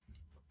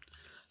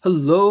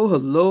Hello,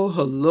 hello,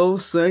 hello,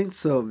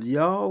 saints of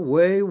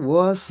Yahweh.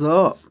 What's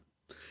up?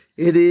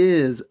 It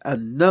is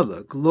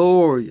another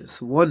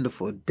glorious,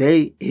 wonderful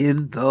day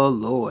in the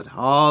Lord.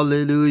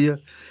 Hallelujah.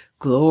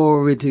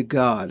 Glory to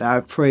God. I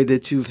pray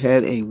that you've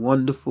had a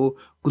wonderful,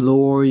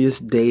 glorious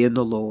day in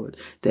the Lord,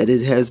 that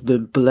it has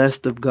been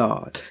blessed of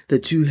God,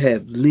 that you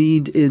have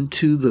leaned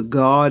into the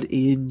God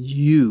in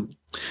you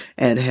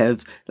and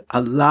have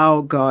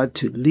allowed God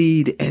to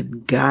lead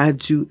and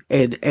guide you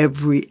in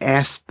every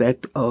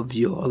aspect of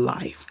your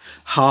life.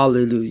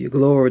 Hallelujah.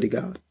 Glory to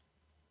God.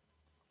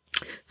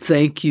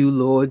 Thank you,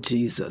 Lord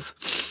Jesus.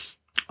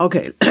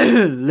 Okay,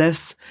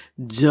 let's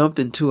jump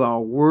into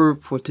our word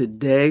for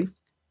today.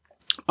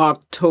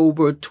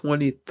 October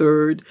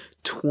 23rd,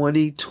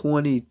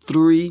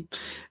 2023.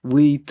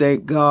 We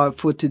thank God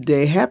for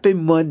today. Happy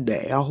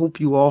Monday. I hope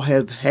you all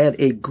have had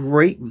a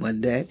great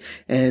Monday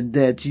and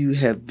that you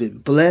have been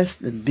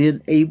blessed and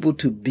been able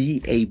to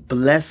be a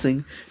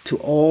blessing to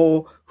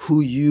all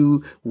who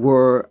you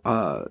were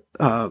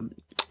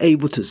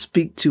able to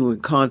speak to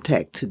and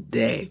contact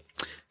today.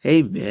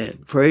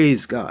 Amen.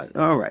 Praise God.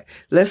 All right.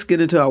 Let's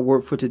get into our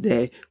word for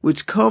today,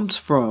 which comes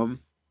from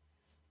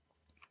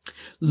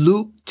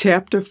Luke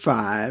chapter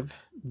 5,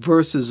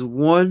 verses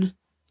 1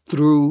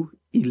 through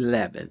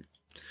 11.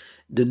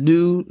 The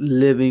New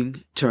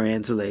Living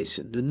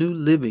Translation. The New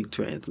Living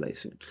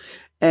Translation.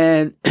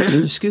 And,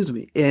 excuse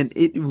me, and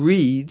it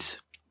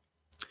reads,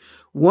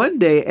 "One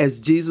day as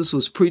Jesus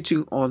was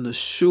preaching on the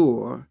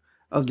shore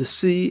of the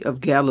Sea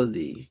of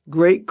Galilee,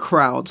 great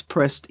crowds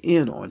pressed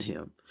in on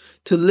him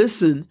to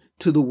listen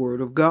to the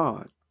word of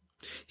God.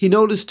 He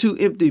noticed two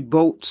empty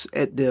boats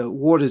at the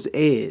water's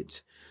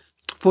edge,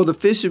 for the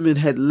fishermen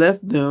had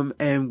left them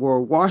and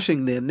were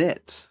washing their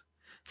nets.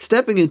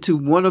 Stepping into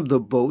one of the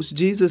boats,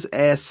 Jesus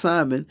asked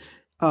Simon,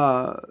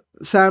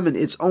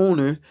 its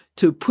owner,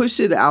 to push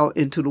it out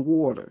into the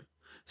water.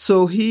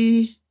 So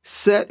he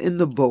sat in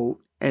the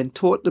boat and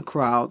taught the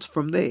crowds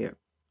from there.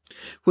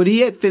 When he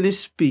had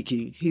finished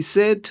speaking, he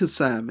said to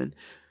Simon,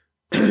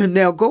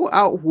 'Now go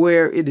out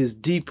where it is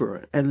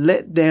deeper and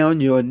let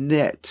down your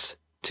nets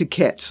to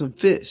catch some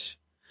fish.'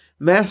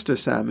 'Master,'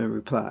 Simon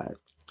replied,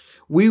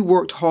 'we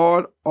worked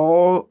hard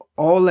all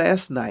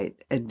last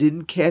night and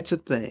didn't catch a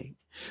thing.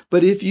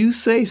 But if you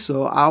say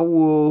so, I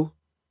will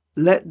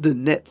let the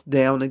nets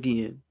down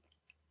again.'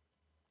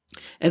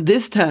 And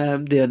this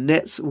time their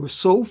nets were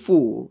so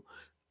full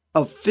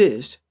of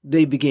fish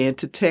they began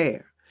to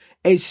tear.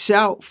 A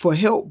shout for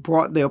help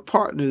brought their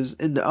partners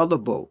in the other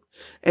boat,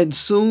 and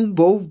soon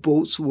both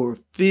boats were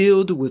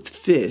filled with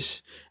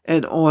fish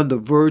and on the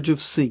verge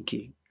of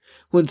sinking.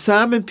 When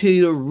Simon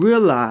Peter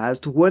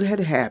realized what had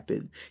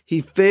happened, he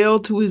fell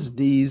to his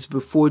knees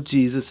before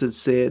Jesus and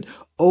said,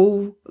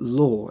 'Oh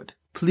Lord,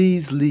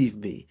 please leave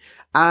me.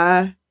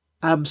 I'm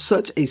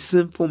such a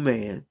sinful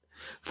man.'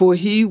 For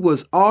he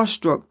was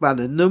awestruck by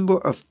the number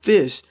of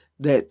fish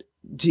that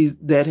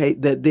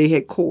they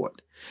had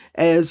caught,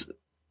 as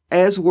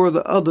were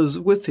the others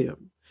with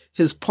him.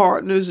 His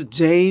partners,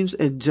 James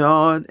and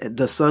John, and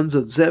the sons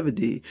of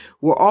Zebedee,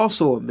 were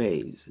also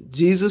amazed.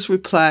 Jesus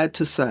replied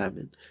to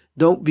Simon,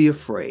 'Don't be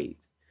afraid.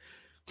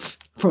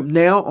 From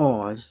now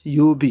on,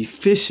 you will be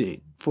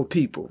fishing for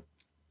people.'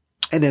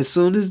 And as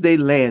soon as they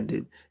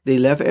landed, they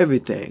left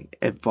everything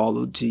and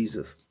followed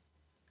Jesus."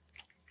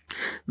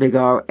 May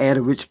God add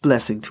a rich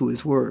blessing to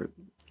his word.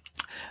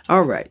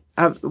 All right.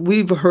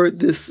 We've heard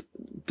this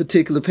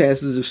particular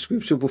passage of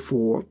scripture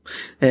before,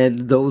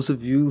 and those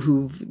of you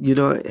who've,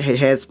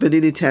 had spent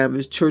any time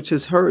in church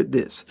has heard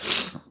this.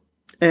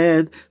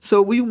 And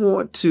so we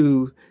want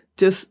to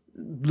just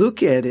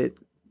look at it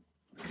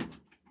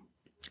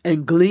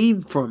and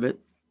glean from it.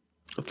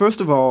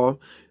 First of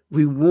all,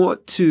 we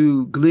want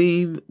to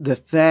glean the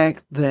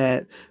fact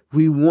that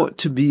we want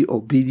to be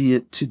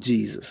obedient to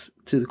Jesus,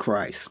 to the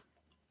Christ.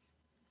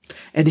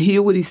 And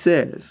hear what he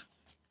says.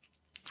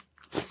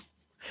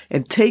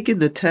 And taking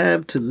the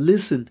time to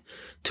listen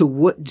to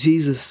what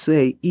Jesus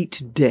say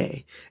each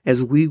day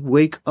as we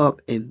wake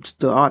up and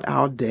start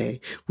our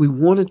day, we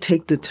want to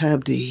take the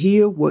time to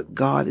hear what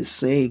God is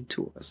saying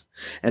to us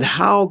and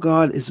how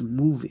God is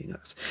moving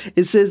us.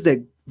 It says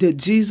that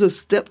Jesus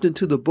stepped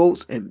into the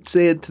boats and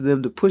said to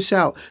them to push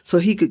out so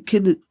he could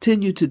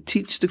continue to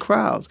teach the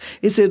crowds.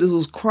 It said it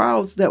was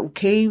crowds that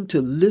came to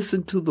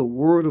listen to the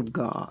word of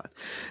God.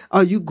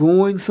 Are you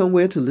going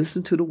somewhere to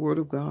listen to the word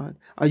of God?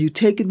 Are you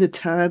taking the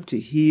time to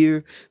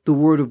hear the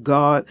word of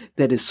God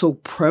that is so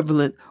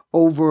prevalent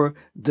over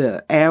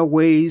the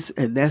airways?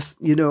 And that's,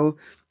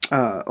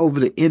 over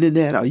the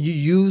internet. Are you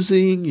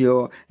using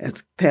your,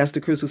 as Pastor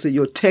Chris would say,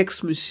 your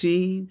text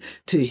machine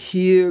to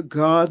hear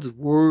God's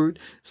word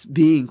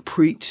being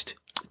preached,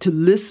 to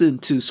listen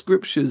to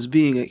scriptures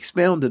being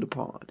expounded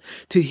upon,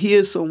 to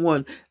hear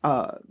someone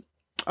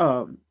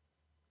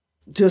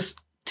just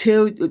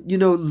tell,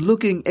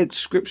 looking at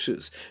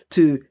scriptures,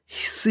 to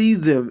see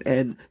them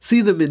and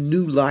see them in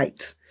new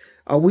light?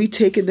 Are we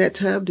taking that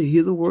time to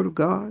hear the word of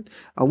God?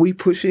 Are we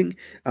sitting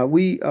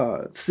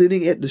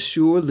at the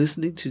shore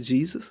listening to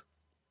Jesus?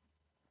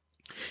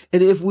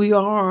 And if we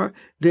are,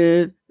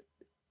 then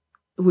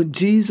when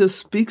Jesus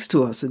speaks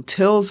to us and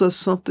tells us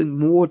something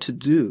more to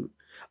do,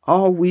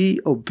 are we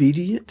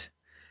obedient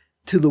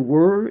to the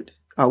word?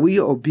 Are we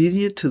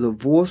obedient to the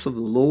voice of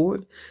the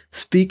Lord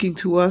speaking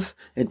to us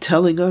and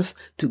telling us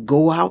to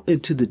go out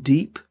into the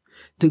deep,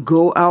 to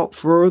go out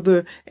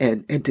further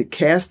and to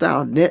cast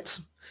our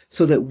nets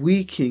so that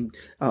we can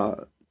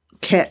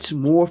catch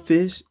more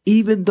fish,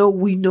 even though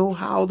we know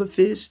how to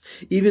fish,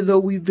 even though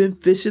we've been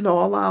fishing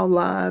all our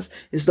lives?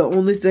 It's the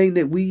only thing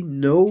that we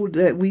know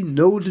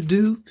to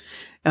do.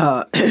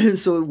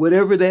 So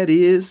whatever that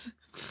is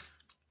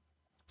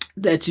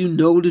that you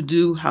know to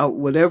do,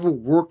 whatever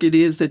work it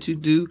is that you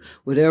do,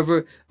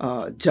 whatever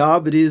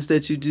job it is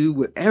that you do,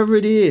 whatever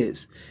it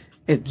is,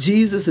 if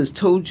Jesus has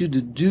told you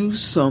to do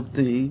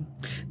something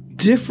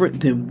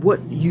different than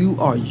what you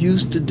are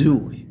used to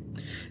doing,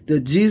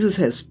 that Jesus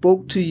has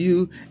spoke to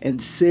you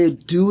and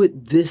said, do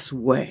it this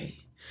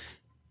way,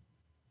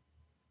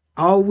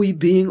 are we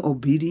being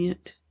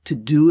obedient to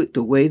do it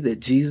the way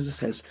that Jesus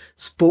has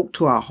spoke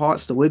to our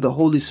hearts, the way the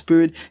Holy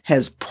Spirit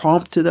has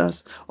prompted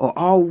us? Or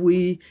are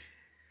we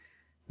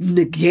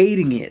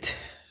negating it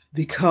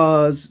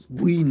because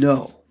we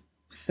know?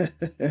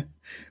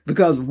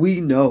 Because we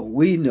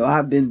know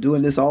I've been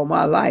doing this all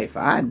my life.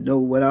 I know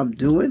what I'm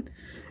doing.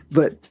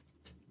 But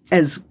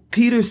as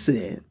Peter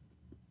said,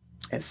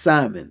 as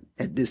Simon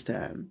at this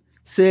time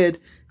said,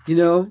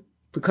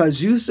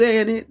 because you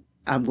saying it,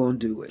 I'm going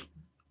to do it.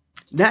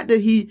 Not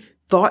that he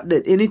thought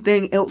that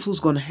anything else was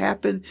going to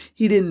happen.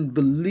 He didn't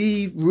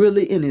believe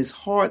really in his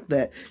heart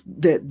that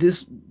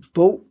this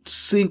boat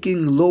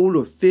sinking load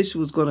of fish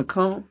was going to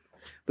come.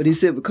 But he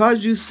said,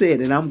 because you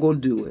said it, I'm going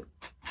to do it.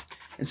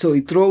 And so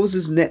he throws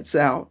his nets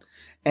out,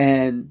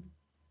 and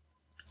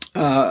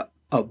a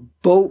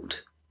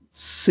boat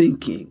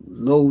sinking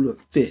load of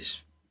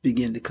fish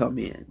began to come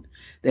in.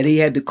 That he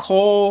had to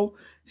call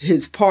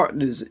his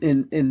partners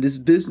in this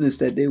business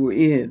that they were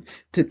in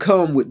to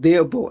come with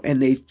their boat,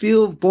 and they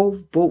filled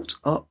both boats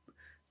up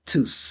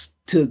to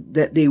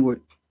that they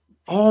were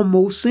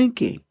almost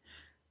sinking.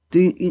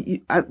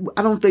 I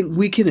don't think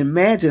we can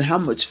imagine how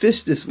much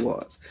fish this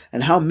was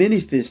and how many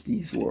fish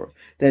these were,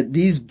 that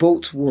these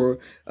boats were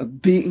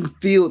being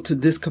filled to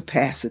this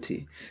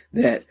capacity,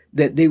 that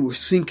they were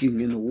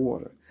sinking in the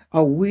water.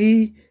 Are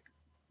we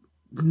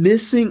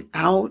missing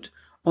out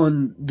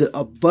on the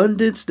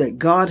abundance that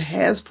God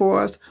has for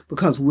us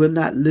because we're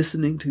not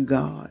listening to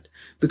God?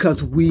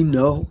 Because we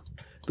know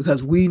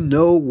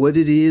what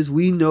it is.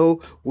 We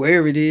know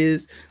where it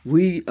is.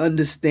 We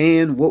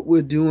understand what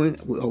we're doing.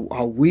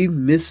 Are we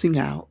missing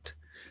out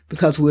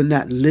because we're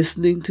not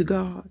listening to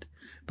God?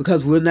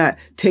 Because we're not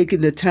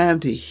taking the time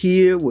to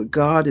hear what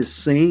God is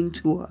saying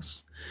to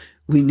us?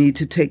 We need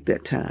to take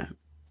that time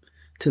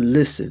to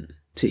listen,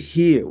 to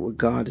hear what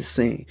God is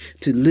saying,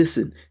 to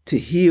listen, to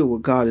hear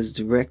what God is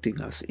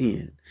directing us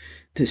in,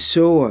 to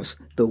show us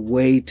the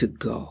way to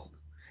go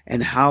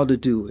and how to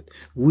do it.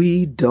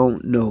 We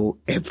don't know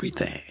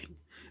everything.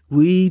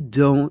 We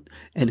don't,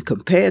 and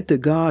compared to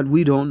God,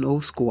 we don't know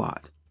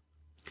squat.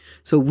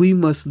 So we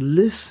must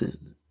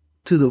listen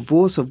to the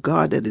voice of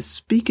God that is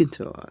speaking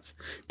to us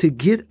to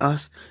get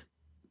us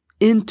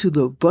into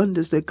the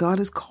abundance that God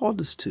has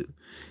called us to.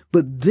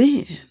 But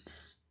then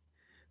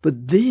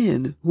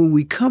when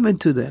we come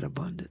into that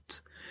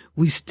abundance,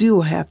 we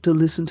still have to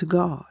listen to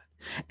God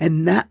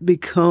and not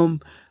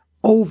become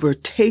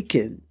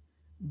overtaken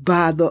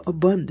by the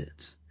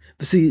abundance.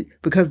 But see,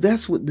 because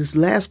that's what this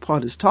last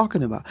part is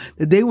talking about,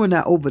 that they were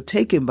not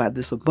overtaken by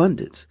this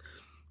abundance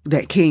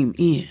that came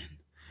in,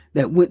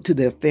 that went to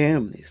their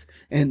families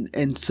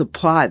and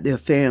supplied their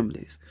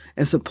families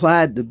and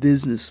supplied the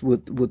business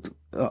with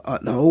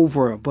an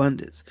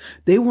overabundance.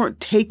 They weren't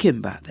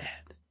taken by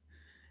that.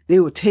 They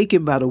were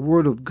taken by the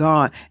word of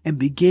God and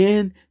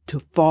began to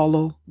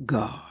follow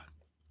God.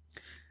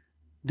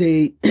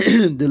 The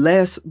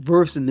last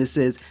verse in this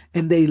says,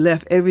 and they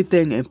left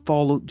everything and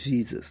followed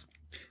Jesus.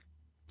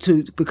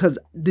 Because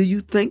do you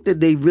think that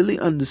they really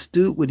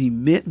understood what he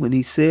meant when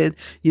he said,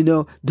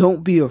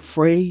 don't be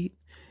afraid.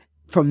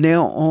 From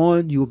now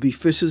on, you'll be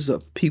fishers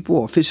of people,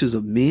 or fishers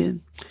of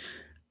men,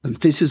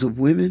 and fishers of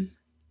women,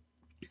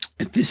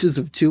 and fishers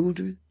of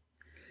children?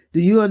 Do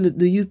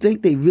you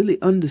think they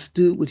really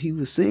understood what he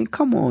was saying?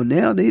 Come on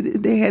now,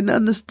 they hadn't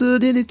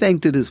understood anything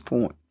to this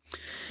point.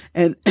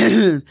 And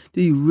do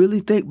you really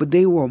think? But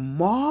they were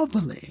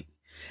marveling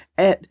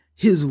at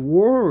his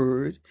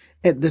word,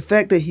 at the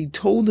fact that he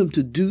told them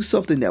to do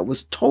something that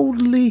was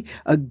totally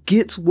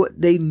against what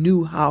they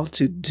knew how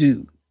to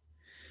do.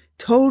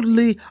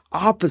 Totally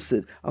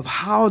opposite of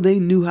how they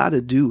knew how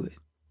to do it.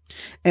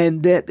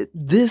 And that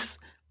this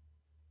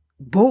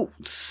boat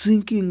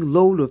sinking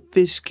load of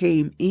fish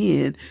came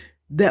in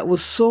that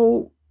was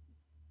so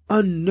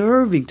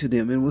unnerving to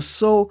them and was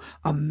so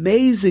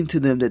amazing to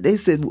them that they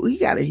said, we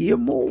got to hear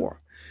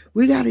more.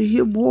 We got to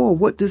hear more of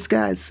what this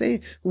guy is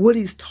saying, what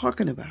he's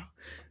talking about.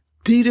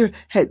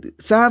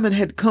 Simon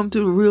had come to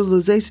the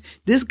realization,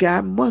 this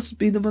guy must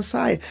be the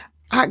Messiah.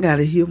 I got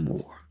to hear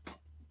more.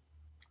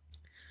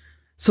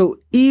 So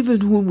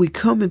even when we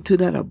come into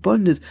that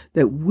abundance,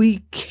 that we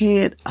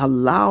can't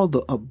allow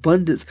the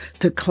abundance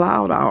to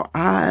cloud our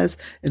eyes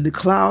and to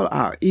cloud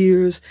our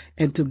ears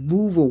and to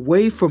move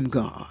away from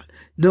God.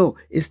 No,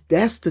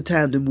 that's the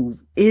time to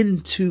move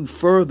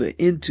further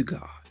into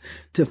God,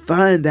 to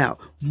find out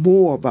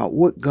more about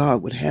what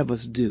God would have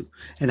us do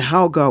and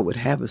how God would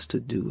have us to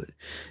do it.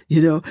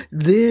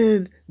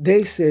 Then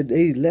they said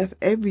they left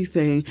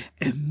everything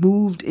and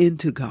moved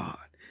into God.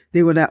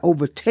 They were not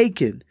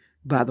overtaken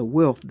by the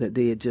wealth that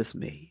they had just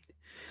made.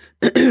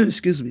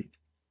 Excuse me.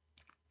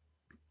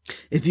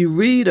 If you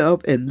read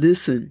up and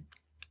listen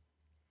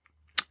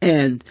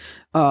and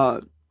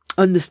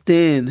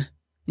understand,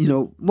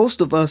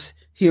 most of us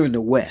here in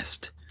the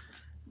West,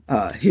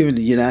 here in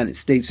the United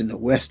States, in the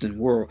Western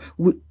world,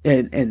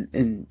 and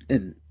in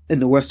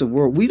the Western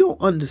world, we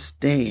don't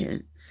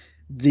understand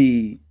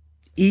the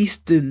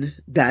Eastern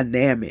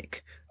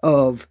dynamic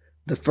of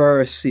the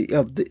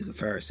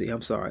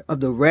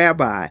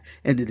rabbi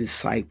and the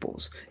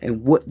disciples,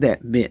 and what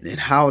that meant and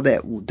how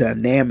that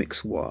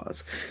dynamics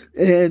was.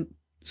 And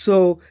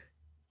so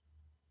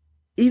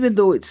even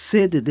though it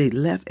said that they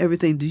left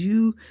everything, do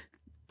you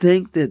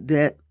think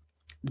that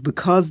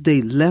because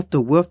they left the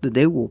wealth that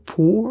they were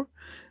poor?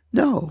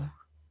 No.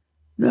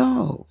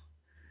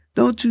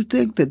 Don't you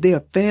think that their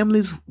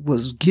families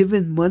was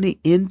giving money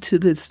into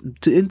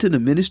the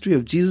ministry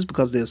of Jesus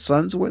because their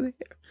sons were there?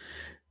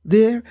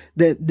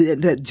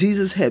 That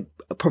Jesus had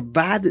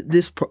provided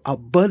this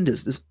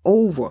abundance, this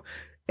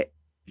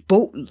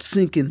boat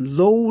sinking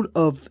load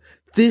of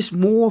fish,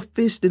 more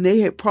fish than they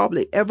had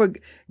probably ever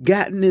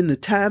gotten in the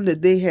time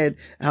that they had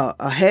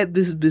had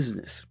this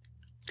business.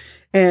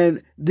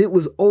 And it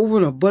was over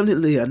and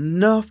abundantly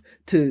enough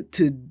to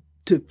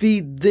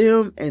feed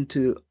them and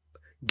to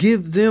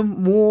give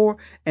them more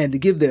and to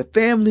give their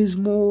families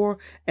more.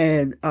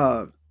 And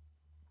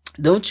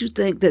don't you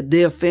think that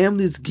their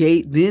families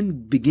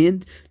then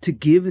begin to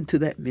give into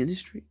that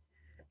ministry?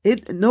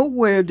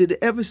 Nowhere did it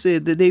ever say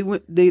that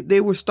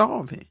they were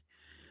starving.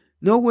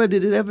 Nowhere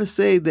did it ever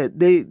say that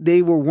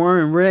they were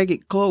wearing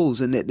ragged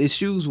clothes and that their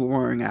shoes were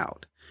wearing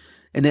out,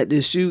 and that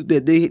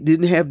they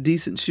didn't have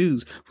decent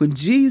shoes. When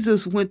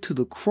Jesus went to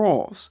the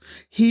cross,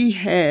 he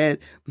had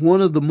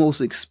one of the most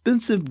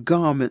expensive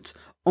garments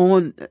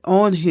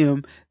on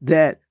him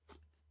that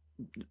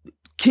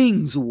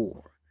kings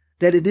wore,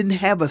 that it didn't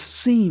have a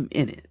seam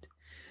in it.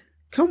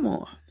 Come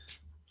on.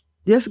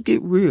 Let's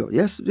get real.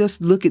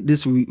 Let's look at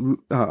this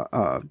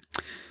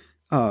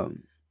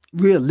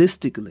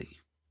realistically.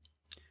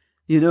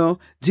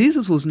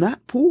 Jesus was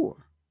not poor.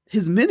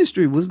 His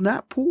ministry was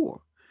not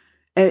poor.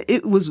 And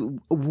it was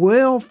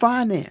well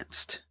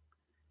financed.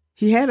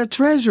 He had a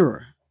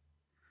treasurer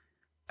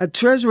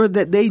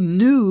that they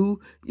knew.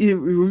 You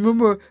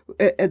remember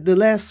at the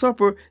Last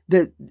Supper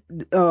that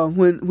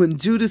when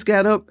Judas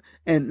got up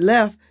and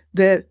left,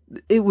 that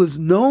it was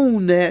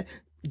known that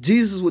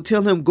Jesus would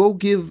tell him, go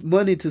give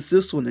money to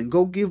this one and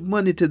go give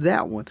money to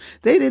that one.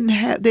 They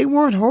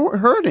weren't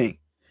hurting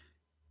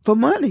for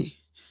money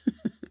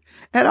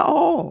at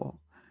all.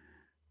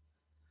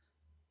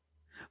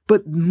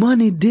 But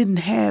money didn't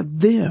have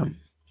them.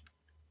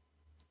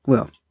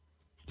 Well,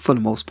 for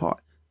the most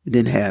part, it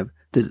didn't have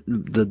the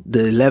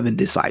 11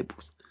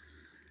 disciples.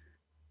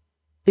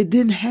 It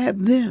didn't have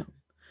them.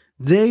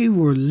 They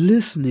were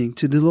listening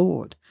to the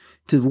Lord,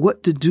 to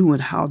what to do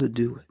and how to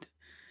do it.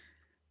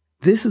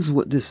 This is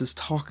what this is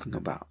talking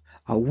about.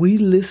 Are we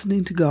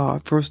listening to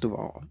God, first of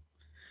all?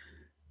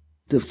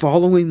 To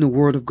following the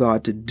word of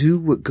God, to do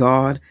what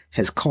God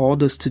has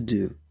called us to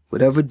do,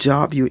 whatever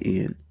job you're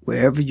in,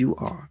 wherever you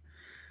are.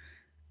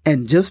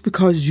 And just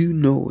because you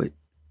know it,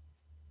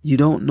 you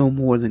don't know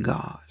more than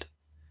God.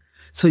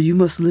 So you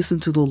must listen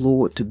to the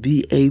Lord to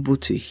be able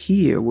to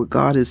hear what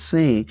God is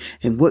saying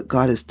and what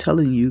God is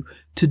telling you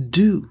to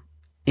do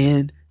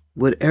in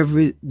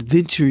whatever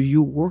venture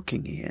you're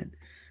working in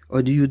or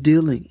you're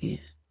dealing in.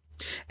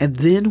 And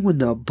then when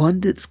the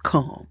abundance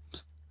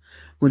comes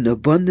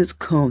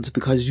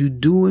because you're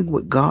doing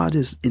what God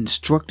is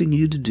instructing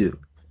you to do,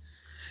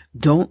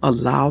 don't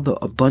allow the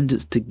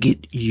abundance to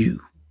get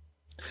you.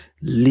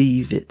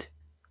 Leave it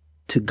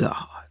to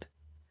God.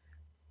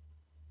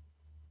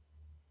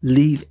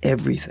 Leave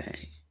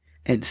everything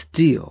and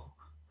still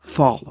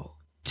follow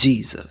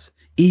Jesus,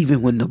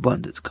 even when the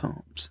abundance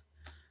comes.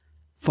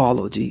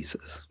 Follow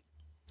Jesus.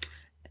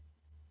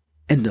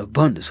 And the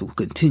abundance will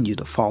continue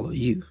to follow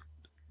you.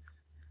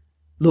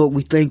 Lord,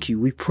 we thank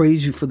you. We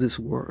praise you for this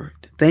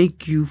word.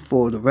 Thank you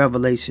for the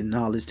revelation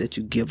knowledge that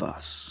you give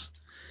us.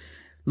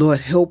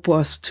 Lord, help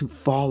us to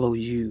follow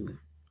you,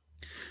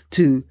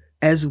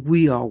 as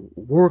we are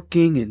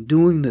working and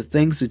doing the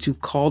things that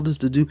you've called us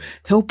to do.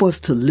 Help us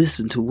to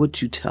listen to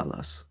what you tell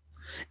us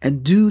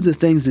and do the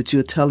things that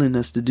you're telling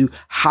us to do,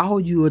 how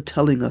you are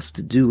telling us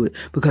to do it,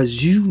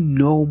 because you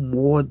know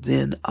more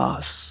than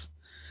us.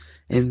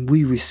 And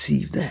we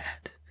receive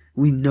that.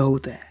 We know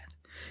that.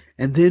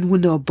 And then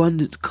when the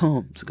abundance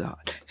comes,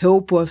 God,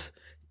 help us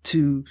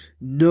to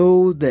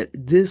know that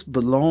this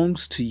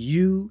belongs to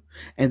you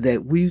and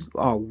that we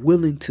are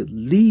willing to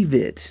leave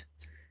it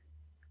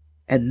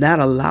and not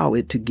allow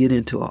it to get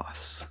into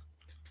us.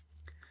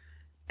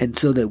 And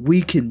so that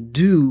we can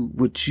do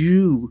what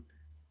you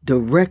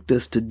direct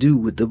us to do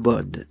with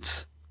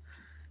abundance.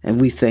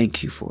 And we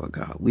thank you for it,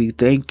 God. We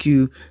thank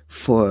you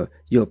for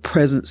your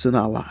presence in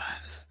our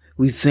lives.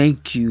 We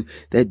thank you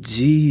that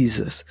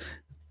Jesus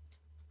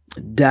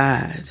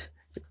died,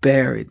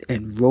 buried,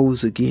 and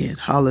rose again.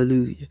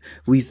 Hallelujah.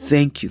 We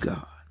thank you,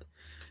 God.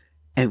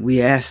 And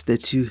we ask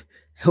that you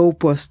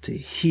help us to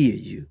hear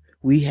you.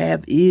 We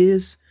have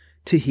ears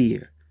to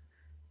hear,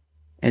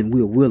 and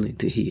we're willing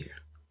to hear.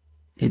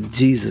 In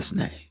Jesus'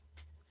 name,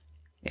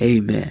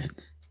 amen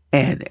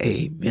and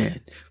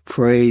amen.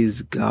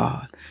 Praise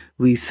God.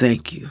 We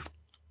thank you.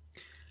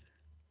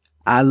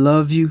 I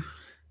love you,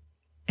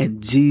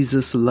 and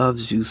Jesus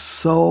loves you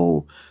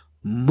so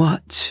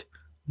much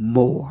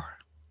more.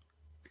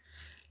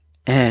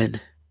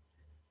 And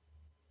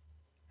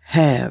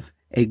have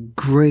a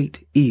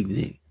great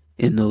evening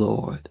in the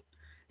Lord.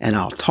 And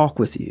I'll talk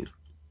with you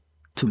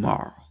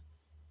tomorrow.